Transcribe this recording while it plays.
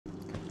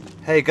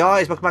Hey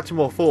guys, welcome back to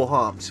more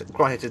 4Harmes.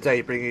 Right here today,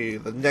 bringing you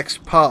the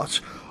next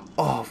part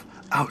of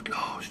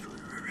Outlast.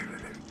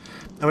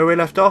 And where we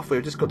left off,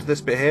 we've just got to this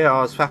bit here. I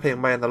was fapping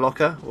away in the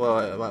locker. Well,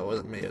 it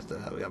wasn't me, it was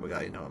the other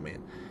guy, you know what I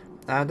mean.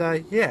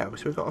 And yeah,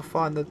 so we've got to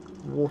find the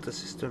water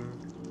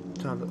system.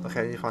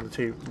 Okay, you find the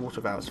two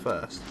water valves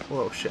first.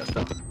 Oh shit,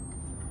 stuff.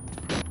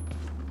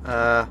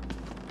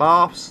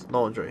 Baths,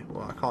 laundry.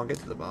 Well, I can't get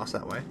to the baths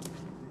that way.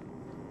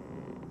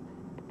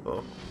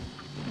 Oh,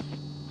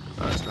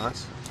 that's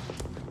nice.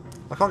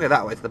 I can't get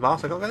that way to the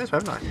baths, I can't go this way,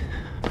 haven't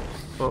I?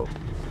 Oh.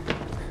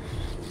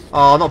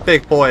 Oh, not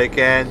big boy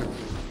again.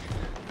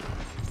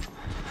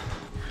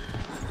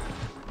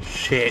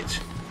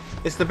 Shit.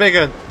 It's the big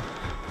one.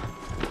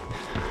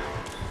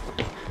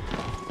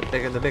 The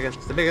big one, the big one,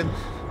 it's the big one.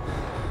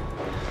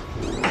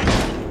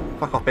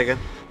 Fuck off, big one.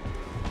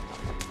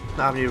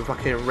 Not having you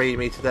fucking read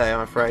me today,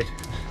 I'm afraid.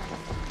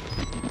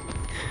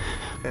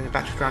 Okay, the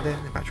batteries around here,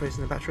 the batteries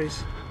and the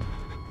batteries.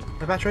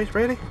 No batteries?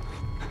 Really?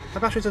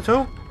 No batteries at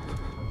all?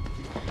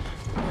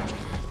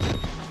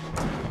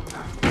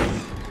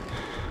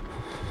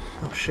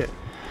 Oh shit.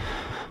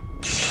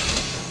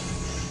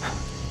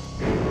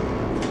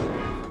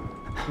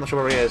 I'm not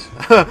sure where he is.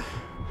 I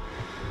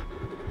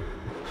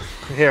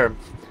can hear him.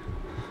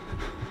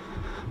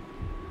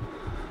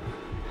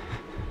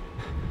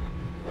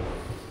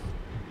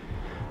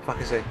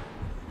 Fuck is he? I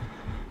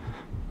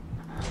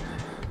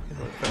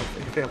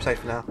think I'm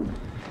safe now.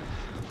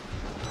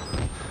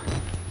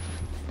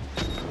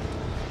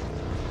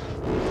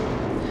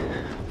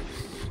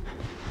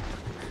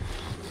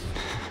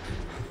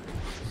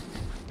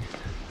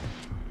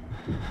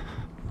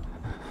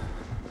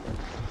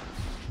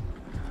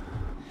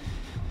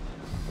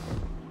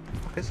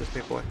 What is this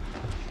big boy?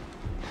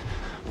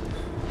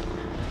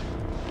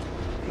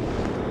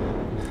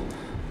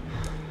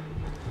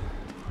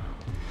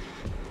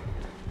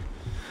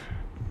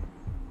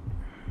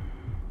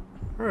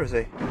 Where is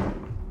he?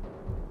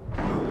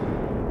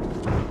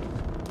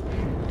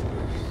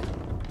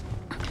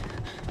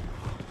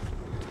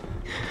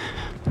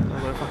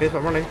 Where the fuck is he?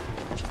 I'm running.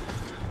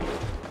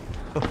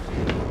 Oh.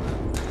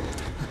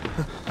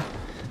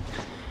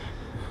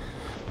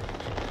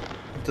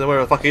 Don't know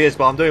where the fuck he is,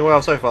 but I'm doing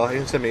well so far. He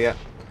didn't see me yet.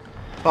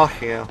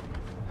 Fucking hell.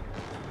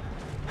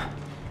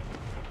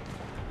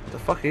 What the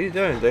fuck are you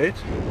doing, dude?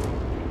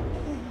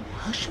 Oh,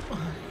 hush up.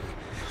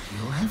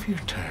 You'll have your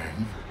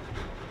turn.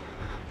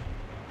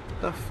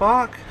 The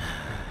fuck?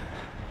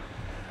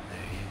 There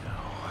you go.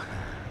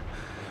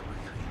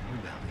 Clean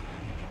your belly.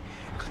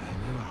 Clean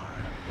your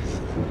arms.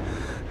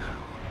 Now,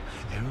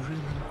 every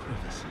little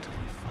crevice until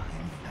we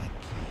find that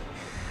key.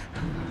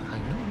 I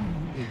know one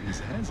of you babies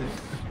has it.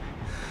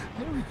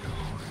 There we go.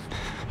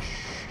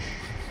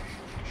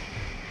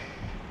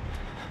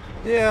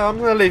 Yeah, I'm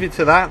gonna leave you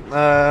to that.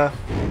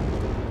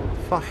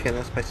 Fucking,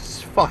 this place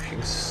is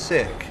fucking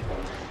sick.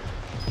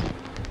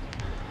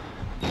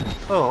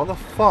 Oh, what the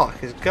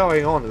fuck is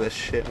going on with this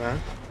shit, man?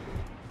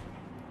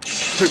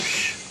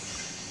 Whoosh.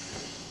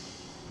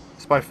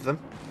 It's both of them.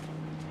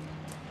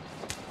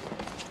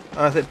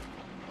 I think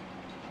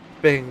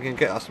Big can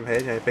get us from here,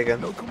 you know, Big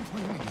No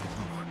complaining,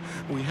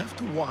 though. We have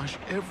to wash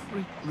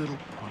every little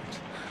part.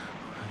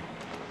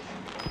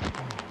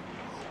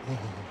 Oh,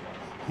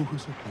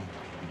 who's a clean baby?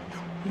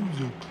 Who's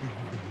a clean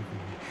baby?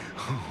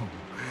 Oh,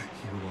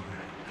 you are.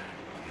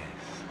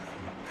 Yes.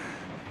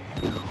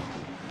 There you go.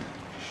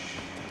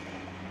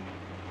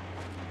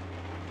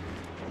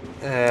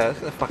 Yeah, let's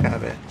get the fuck out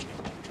of here.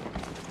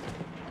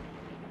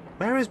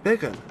 Where is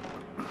Biggin?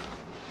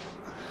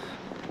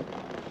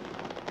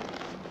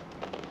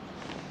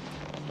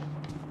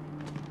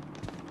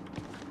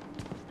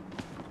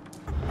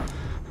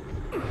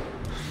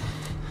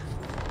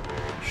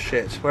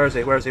 Shit, where is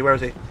he? Where is he? Where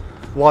is he?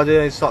 Why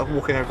did I start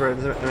walking over him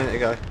a minute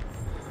ago?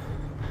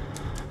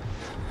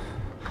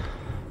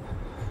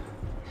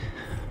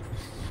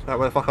 Right,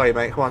 where the fuck are you,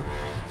 mate? Come on.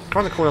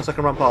 Come on the corner so I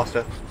can run past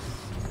her.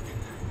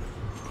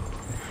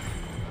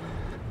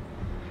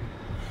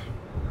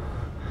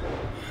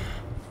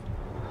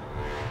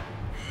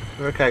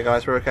 We're okay,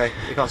 guys, we're okay.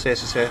 You can't see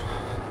us just here.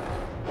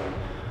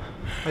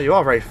 Oh, you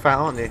are very fat,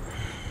 aren't you?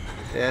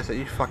 Yeah, so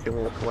you fucking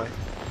walk away.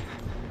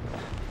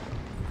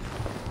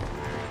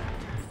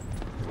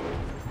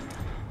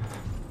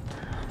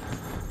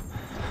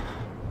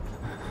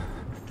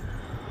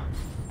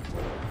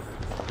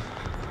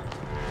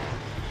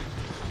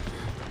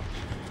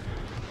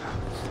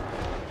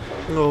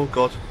 Oh,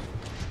 God.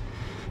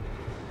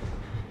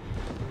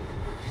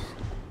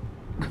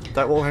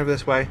 Don't walk over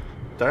this way.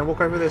 Don't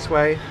walk over this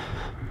way.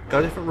 Go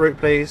a different route,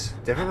 please.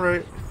 Different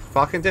route.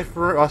 Fucking different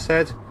route, I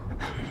said.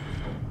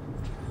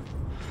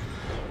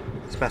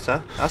 It's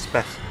better. That's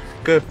better.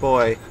 Good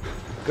boy.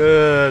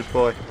 Good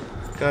boy.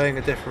 Going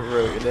a different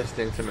route. You're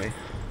listening to me.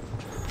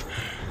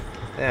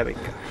 There we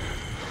go.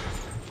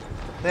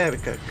 There we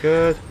go.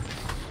 Good.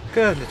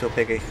 Good little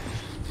piggy.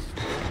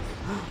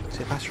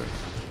 See a battery.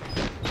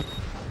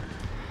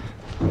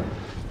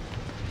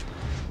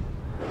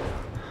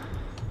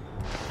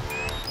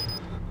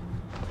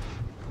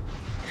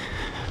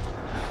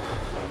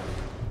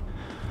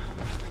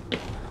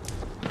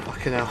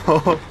 Fucking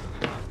hell.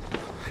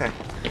 Okay.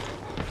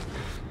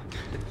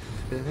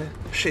 It's been in here?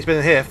 Shit, it's been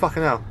in here.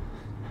 Fucking hell.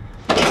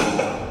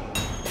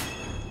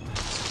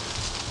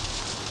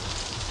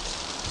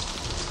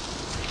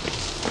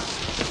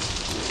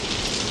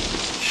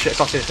 Shit, I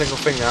can't see a single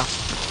thing now.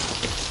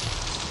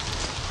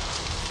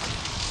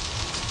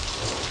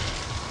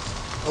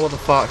 Oh, what the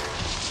fuck?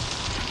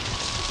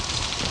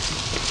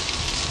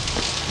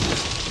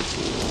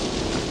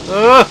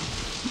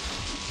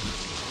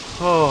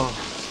 Oh.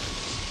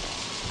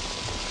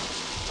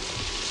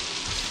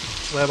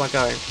 Where am I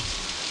going?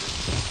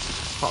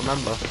 Can't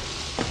remember.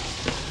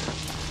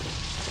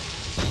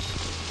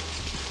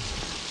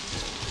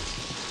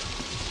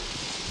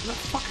 Where the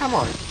fuck am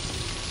I?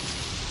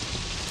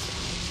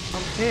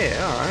 I'm here,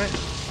 alright.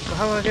 So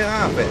how do I get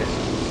out of it?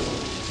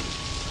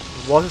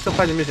 Why is it still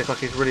playing the music like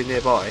he's really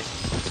nearby?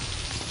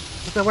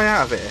 There's no way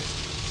out of it.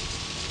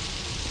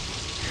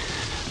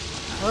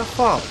 What the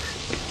fuck?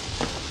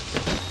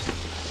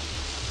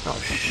 Oh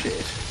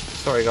shit.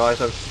 Sorry guys,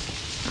 I'm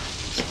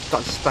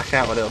starting to spack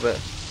out a little bit.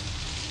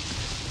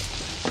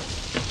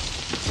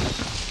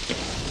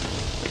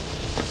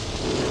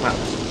 Wow.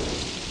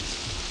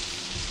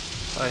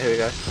 Oh, here we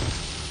go.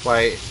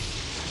 Wait.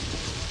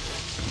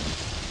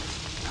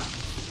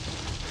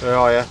 Where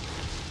are you?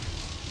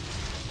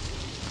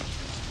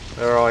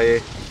 Where are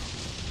you?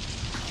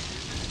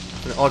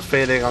 An odd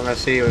feeling I'm going to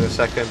see you in a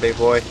second, big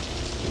boy.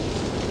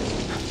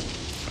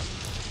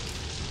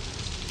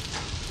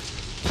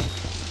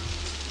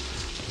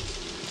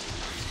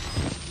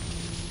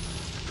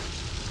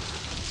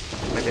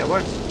 Maybe I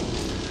won't.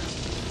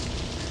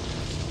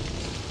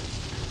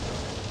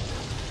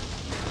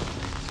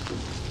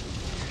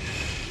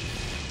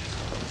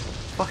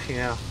 Fucking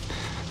hell.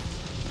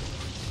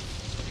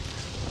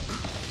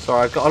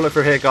 Sorry, I've got to look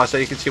through here, guys, so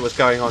you can see what's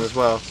going on as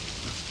well.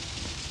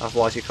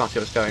 Otherwise, you can't see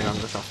what's going on.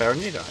 That's not fair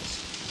on you guys.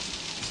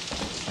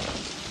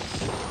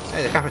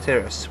 Hey, the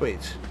cafeteria,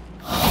 sweet.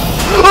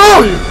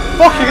 Oh!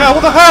 Fucking hell,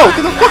 what the hell?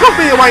 Get the fuck off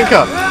me, you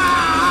wanker!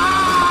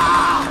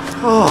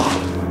 Oh.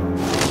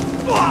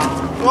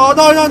 Oh,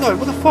 no, no, no,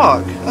 what the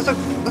fuck?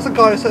 That's a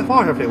guy who set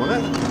fire to everything,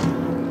 wasn't it?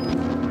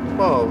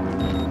 Whoa.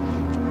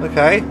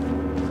 Okay.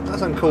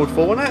 That's uncalled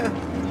for, wasn't it?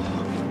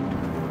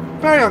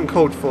 Very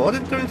uncalled for. I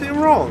didn't do anything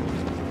wrong.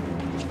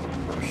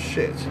 Oh,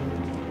 shit.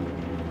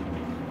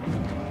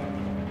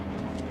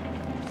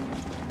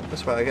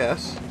 This way, I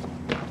guess.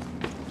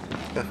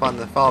 Gotta find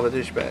the father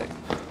douchebag.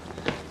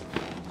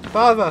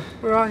 Father,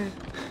 where are you?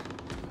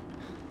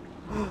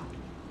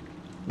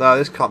 No,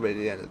 this can't be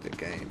the end of the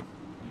game.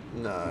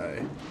 No.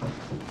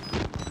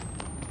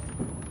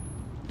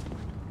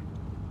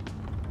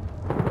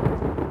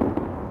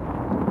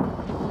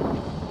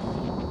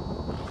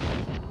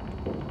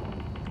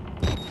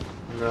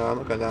 No, I'm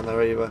not going down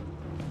there either.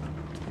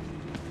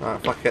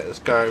 Alright, fuck it, let's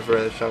go over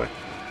here, shall we?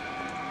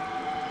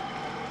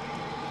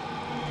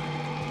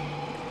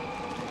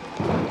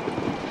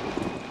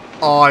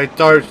 I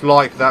don't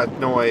like that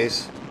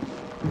noise.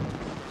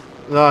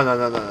 No, no,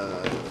 no, no,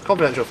 no, no.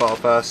 Confidential file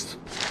first.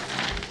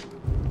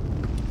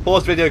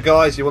 Pause video,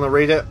 guys. You want to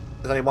read it?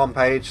 There's only one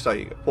page, so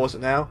you can pause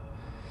it now.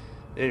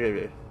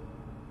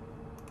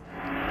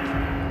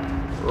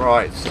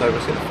 Right, so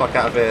let's get the fuck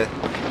out of here.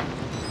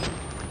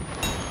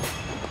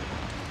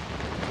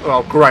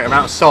 Oh, great, I'm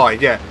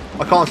outside, yeah.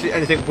 I can't see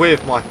anything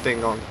with my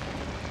thing on.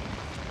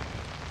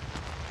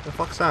 What the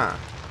fuck's that?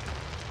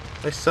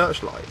 They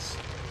searchlights.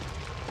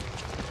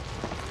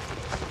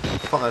 I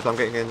can't know if I'm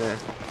getting in there.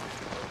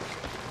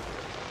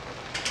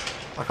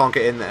 I can't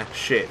get in there.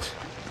 Shit.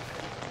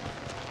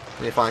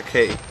 I need to find a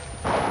key.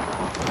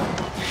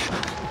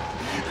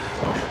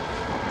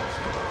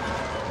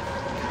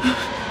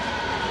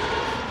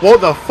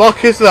 What the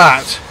fuck is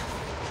that?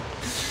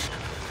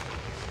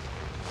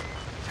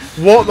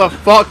 What the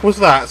fuck was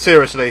that?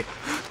 Seriously.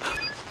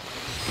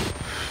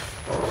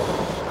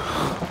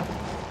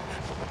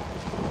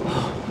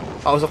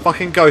 That was a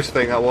fucking ghost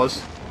thing, that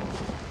was.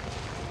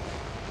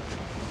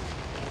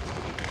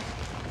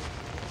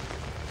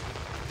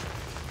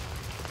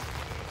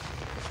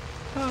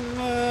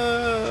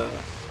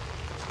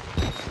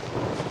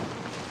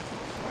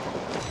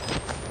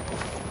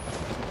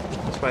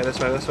 This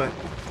way, this way.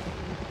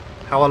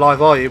 How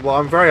alive are you? Well,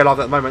 I'm very alive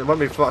at the moment. It won't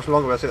be for much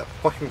longer. I'll see that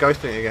fucking ghost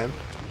thing again.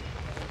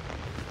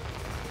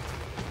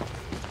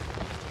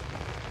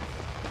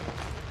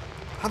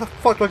 How the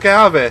fuck do I get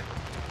out of here?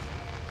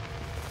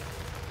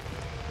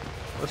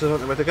 There's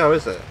not nowhere to go,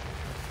 is it?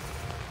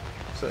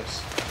 What's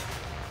this?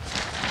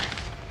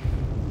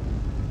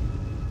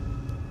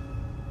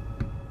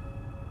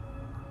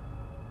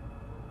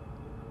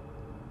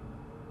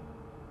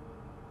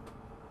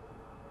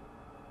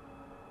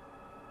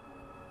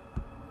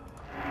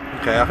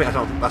 Okay, I think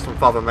that's on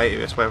Father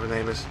Mateus, whatever the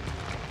name is.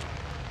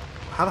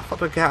 How the fuck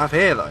do I get out of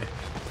here, though?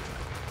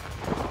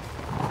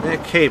 I need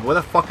a key, but where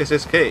the fuck is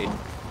this key?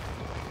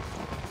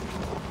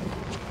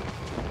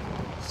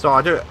 So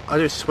I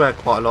do swear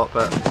quite a lot,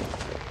 but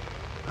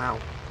ow.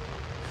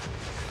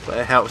 But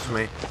it helps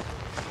me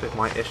with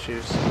my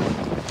issues.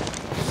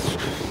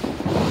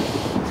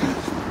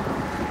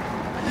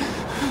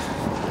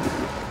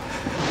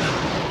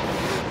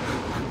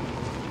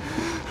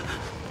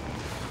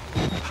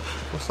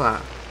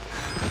 that?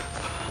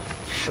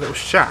 A little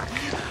shack.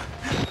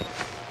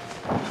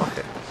 Fuck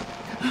it.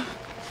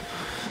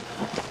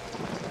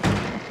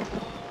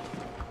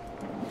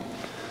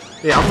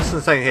 Yeah, I'm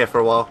just staying here for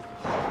a while.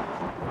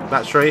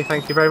 Battery,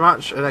 thank you very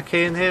much. And a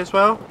key in here as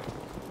well.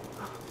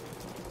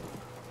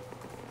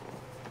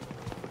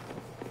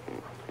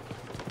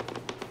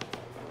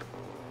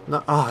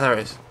 No, oh, there it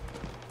is.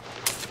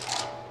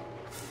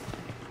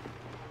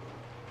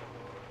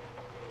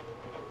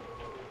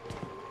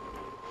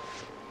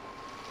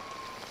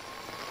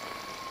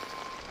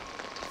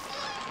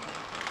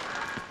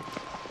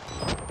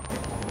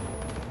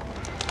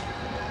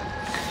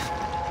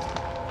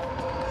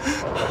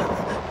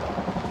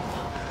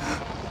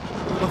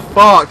 Oh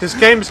fuck, this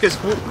game just gets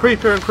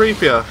creepier and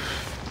creepier.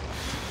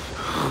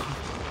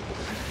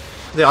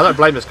 Yeah, I don't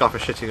blame this guy for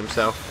shitting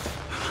himself.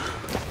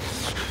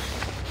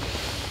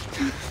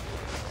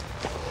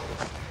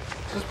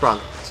 Just run,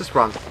 just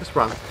run, just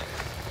run.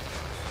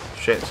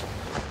 Shit.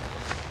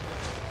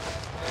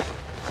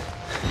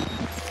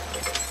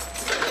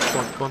 Come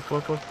on, come on, come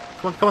on, come on,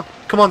 come on, come on,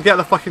 come on, get out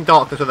of the fucking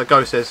darkness where the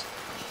ghost is.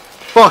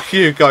 Fuck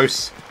you,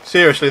 ghosts.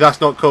 Seriously, that's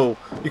not cool.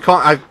 You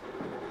can't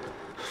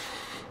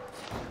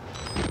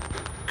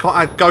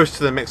add ghosts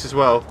to the mix as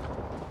well.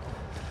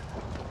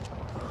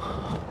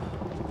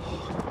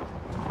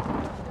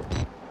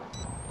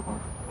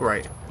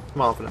 Great.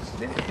 Marvellous.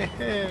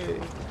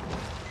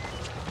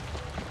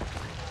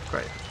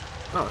 Great.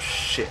 Oh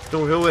shit.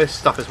 Doing all this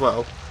stuff as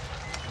well.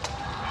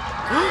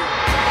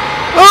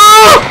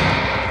 Oh!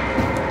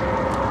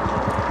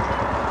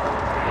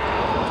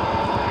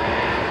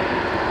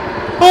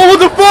 Oh, what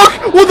the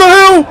fuck? What the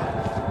hell?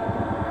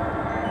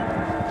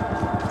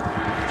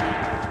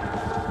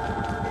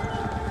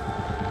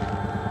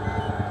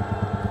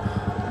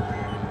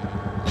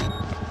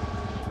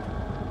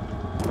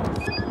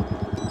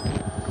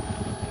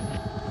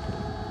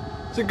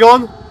 Is it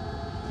gone?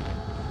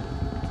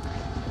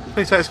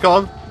 Please say it's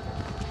gone.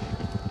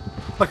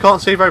 I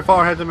can't see very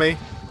far ahead of me.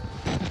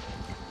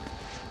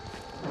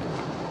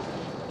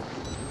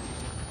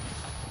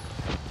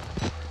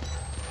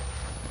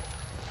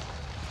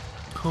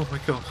 Oh my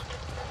god.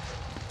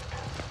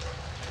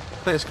 I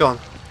think it's gone.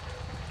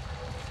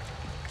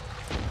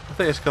 I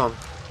think it's gone.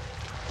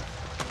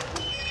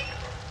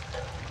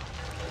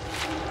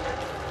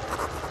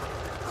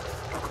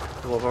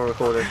 What have I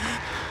recorded?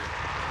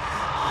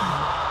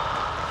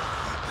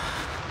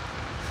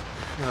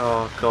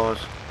 Oh god.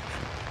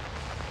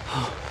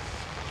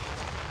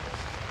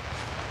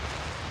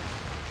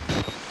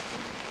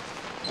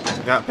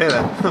 Go up here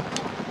then.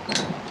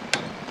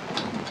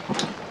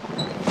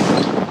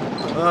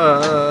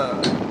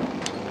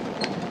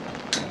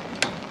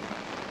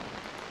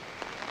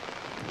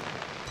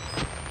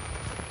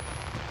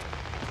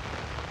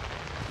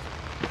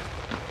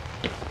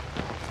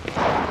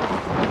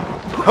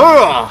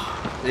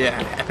 Yeah,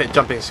 epic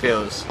jumping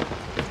skills.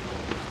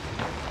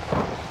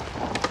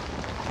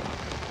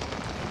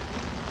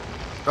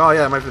 Oh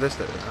yeah, I'm over this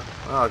bit now.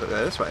 Oh, I've got to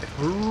go this way.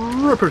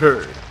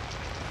 Repeater!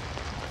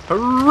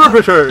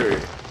 Repeater!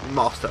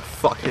 Master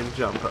fucking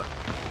jumper.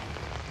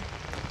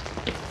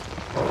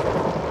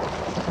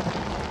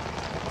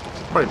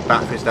 Probably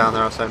batteries down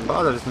there or something,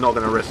 but I'm just not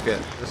going to risk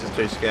it. This is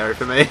too scary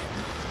for me.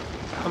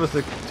 I'm just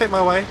going to take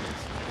my way.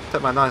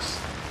 Take my nice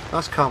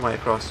calm way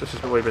across. This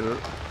is what we've been...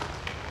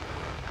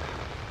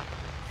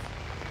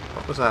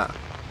 What was that?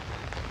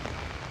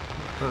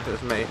 I don't think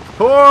it was me.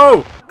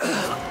 Whoa!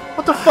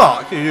 What the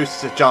fuck? You're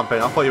used to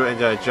jumping. I thought you were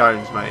Indiana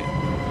Jones, mate.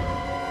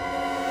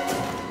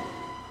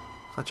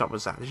 What jump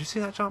was that? Did you see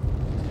that jump?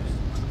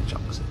 What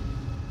jump was it?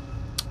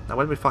 Now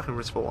when did we fucking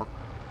respawn?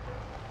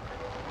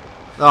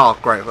 Oh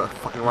great, we've got to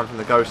fucking run from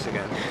the ghost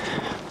again.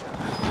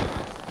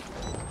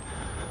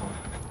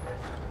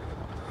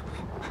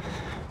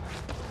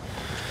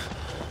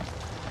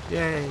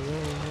 Yay, yay,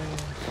 yay.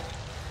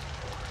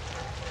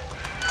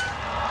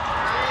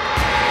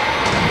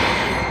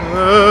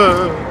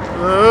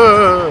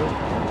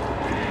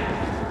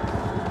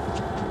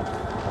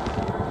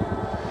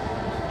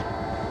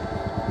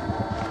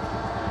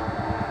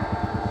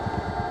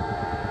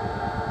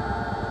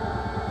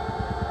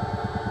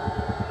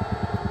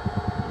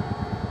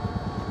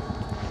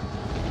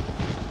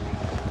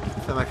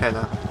 I'm okay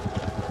now.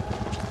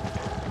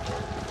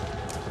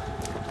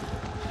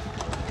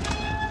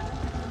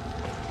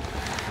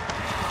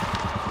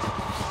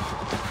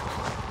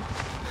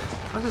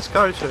 Where's this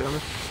go to? I'm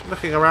just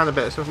looking around a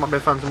bit, so it might be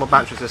fun some more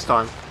batteries this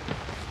time.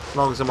 As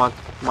long as my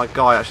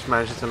guy actually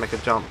manages to make a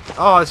jump.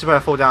 Oh, this is where I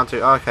fall down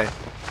to. Oh, okay.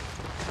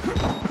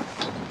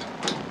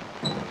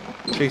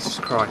 Jesus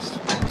Christ.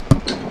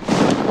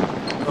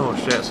 Oh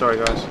shit, sorry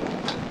guys.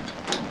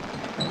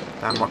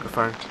 Damn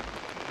microphone.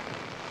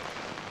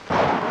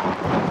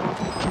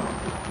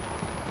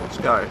 Let's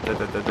go.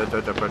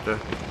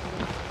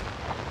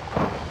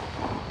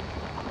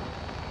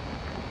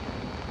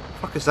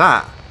 Fuck is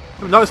that? I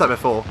haven't noticed that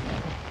before.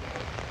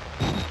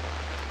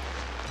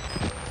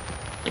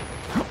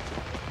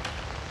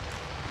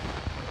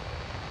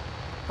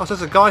 Oh, so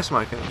there's a guy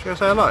smoking. Should I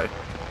say hello?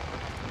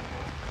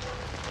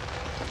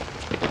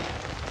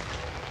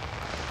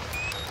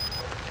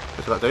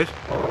 for that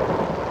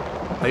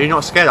dude. Are you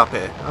not scared up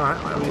here?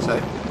 Alright, what do you say?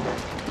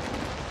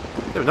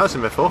 Never noticed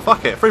him before.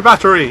 Fuck it. Free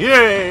battery!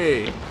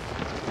 Yay!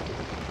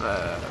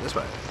 This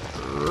way.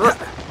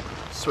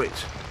 Sweet.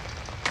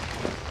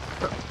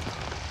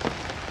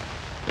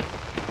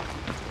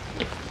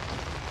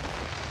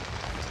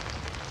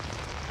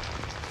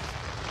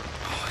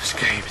 Oh, this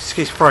game just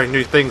keeps throwing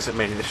new things at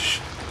me.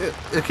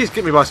 It keeps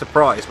getting me by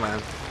surprise,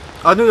 man.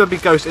 I knew there'd be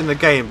ghosts in the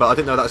game, but I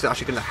didn't know that was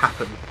actually going to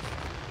happen.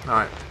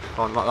 Alright,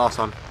 on like last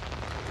one.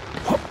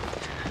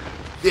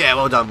 Yeah,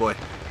 well done, boy.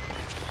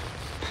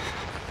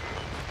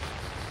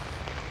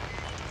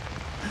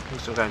 I'm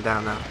still going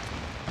down now.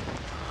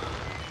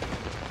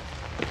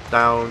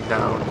 Down,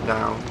 down,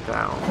 down,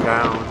 down,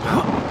 down,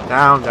 down,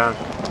 down, down.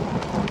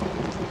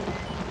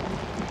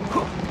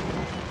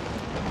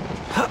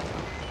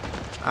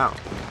 Ow,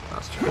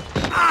 that's true.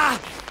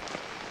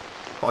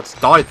 Oh, I just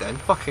died then.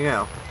 Fucking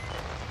hell.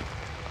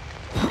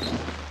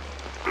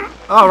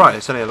 Oh right,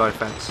 it's only a low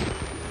fence.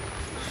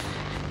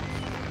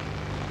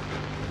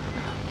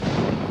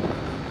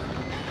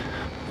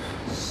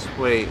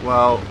 Sweet,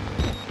 well,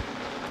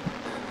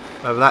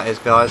 whatever that is,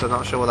 guys, I'm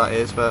not sure what that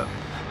is, but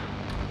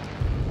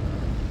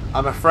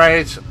I'm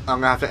afraid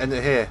I'm going to have to end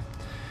it here.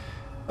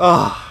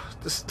 Oh,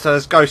 so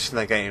there's ghosts in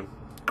the game.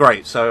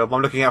 Great, so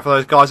I'm looking out for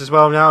those guys as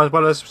well now, as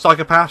well as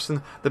psychopaths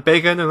and the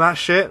big one and that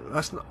shit.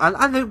 That's not, and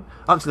I haven't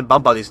seen the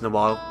bum buddies in a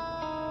while.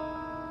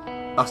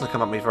 That's going to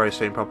come at me very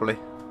soon, probably.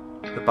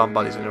 The bum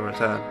buddies are going to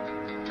return.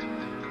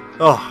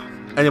 Oh,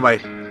 anyway,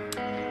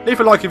 leave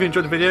a like if you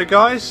enjoyed the video,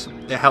 guys.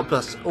 It helped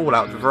us all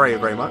out very,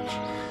 very much.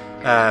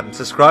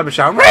 Subscribe and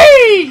shout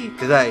 "Ree!"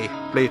 today.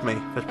 Believe me,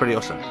 that's pretty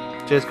awesome.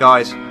 Cheers,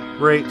 guys.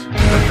 Reet.